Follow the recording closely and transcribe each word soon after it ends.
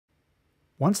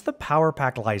Once the Power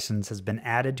Pack license has been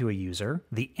added to a user,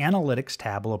 the Analytics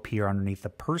tab will appear underneath the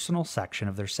Personal section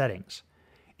of their settings.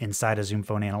 Inside of Zoom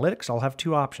Phone Analytics, I'll have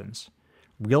two options: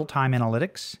 Real-Time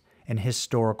Analytics and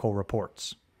Historical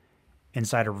Reports.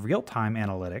 Inside of Real-Time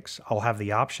Analytics, I'll have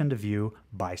the option to view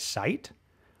by site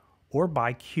or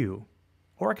by queue,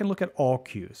 or I can look at all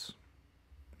queues.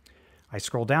 I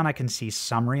scroll down, I can see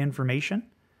Summary Information.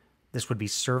 This would be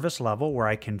service level, where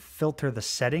I can filter the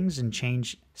settings and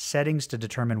change settings to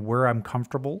determine where I'm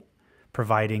comfortable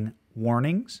providing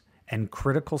warnings and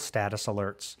critical status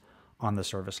alerts on the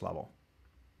service level.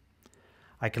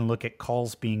 I can look at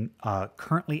calls being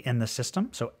currently in the system,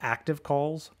 so active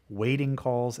calls, waiting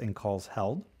calls, and calls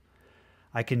held.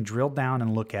 I can drill down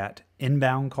and look at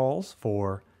inbound calls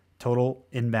for total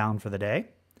inbound for the day,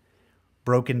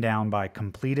 broken down by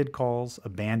completed calls,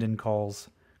 abandoned calls,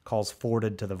 calls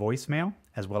forwarded to the voicemail,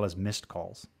 as well as missed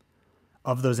calls.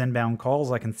 Of those inbound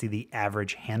calls, I can see the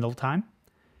average handle time,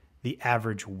 the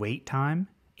average wait time,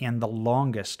 and the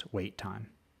longest wait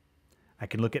time. I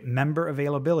can look at member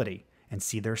availability and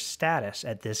see their status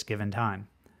at this given time.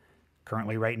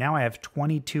 Currently, right now, I have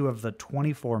 22 of the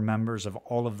 24 members of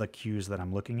all of the queues that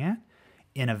I'm looking at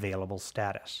in available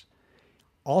status.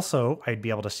 Also, I'd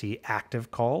be able to see active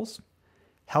calls,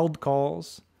 held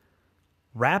calls,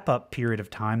 wrap-up period of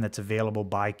time that's available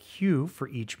by queue for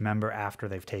each member after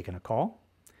they've taken a call,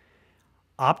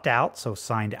 opt-out, so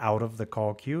signed out of the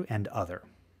call queue, and other.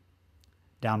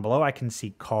 Down below, I can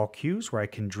see call queues, where I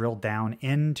can drill down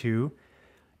into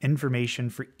information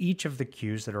for each of the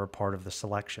queues that are a part of the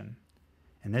selection.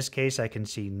 In this case, I can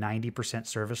see 90%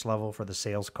 service level for the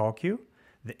sales call queue,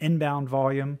 the inbound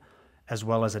volume, as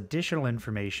well as additional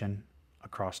information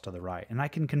across to the right. And I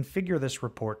can configure this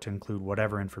report to include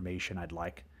whatever information I'd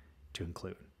like to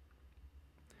include.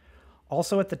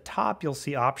 Also at the top, you'll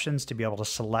see options to be able to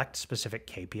select specific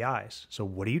KPIs. So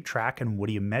what do you track and what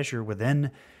do you measure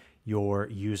within your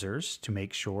users to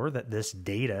make sure that this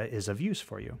data is of use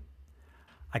for you?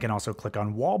 I can also click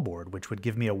on Wallboard, which would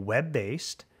give me a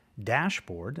web-based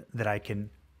dashboard that I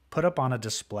can put up on a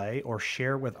display or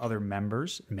share with other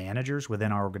members, managers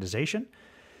within our organization,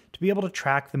 to be able to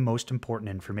track the most important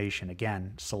information.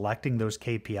 Again, selecting those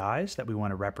KPIs that we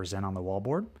want to represent on the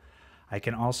wallboard. I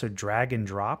can also drag and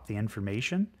drop the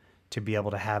information to be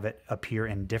able to have it appear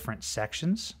in different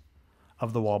sections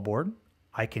of the wallboard.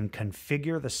 I can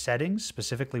configure the settings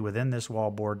specifically within this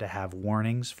wallboard to have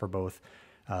warnings for both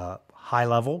high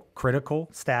level, critical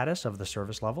status of the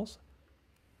service levels.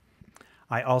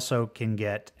 I also can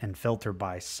get and filter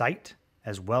by site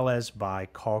as well as by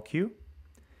call queue,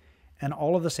 and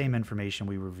all of the same information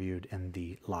we reviewed in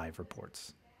the live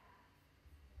reports.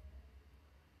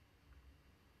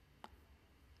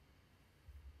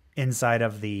 Inside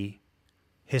of the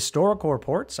historical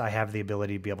reports, I have the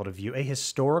ability to be able to view a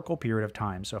historical period of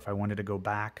time. So if I wanted to go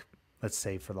back, let's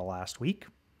say for the last week,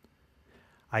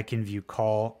 I can view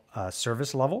call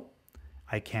service level.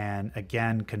 I can,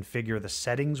 again, configure the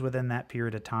settings within that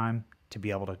period of time to be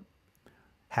able to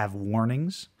have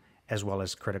warnings as well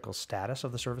as critical status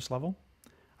of the service level.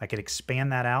 I could expand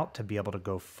that out to be able to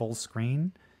go full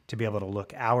screen, to be able to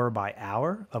look hour by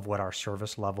hour of what our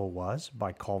service level was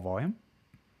by call volume.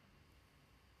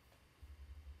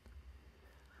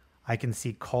 I can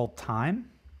see call time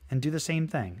and do the same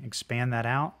thing. Expand that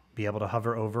out, be able to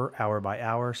hover over hour by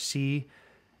hour, see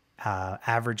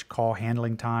average call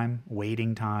handling time,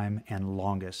 waiting time, and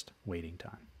longest waiting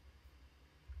time.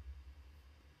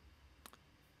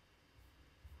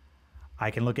 I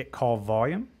can look at call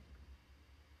volume,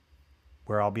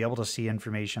 where I'll be able to see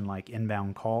information like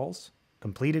inbound calls,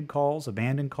 completed calls,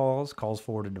 abandoned calls, calls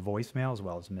forwarded to voicemail, as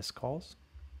well as missed calls.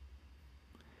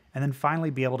 And then finally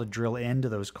be able to drill into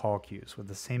those call queues with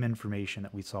the same information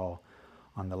that we saw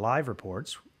on the live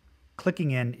reports, clicking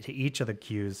into each of the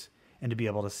queues and to be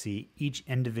able to see each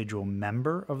individual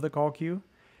member of the call queue,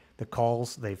 the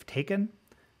calls they've taken,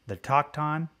 the talk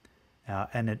time,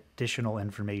 and additional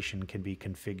information can be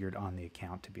configured on the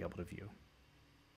account to be able to view.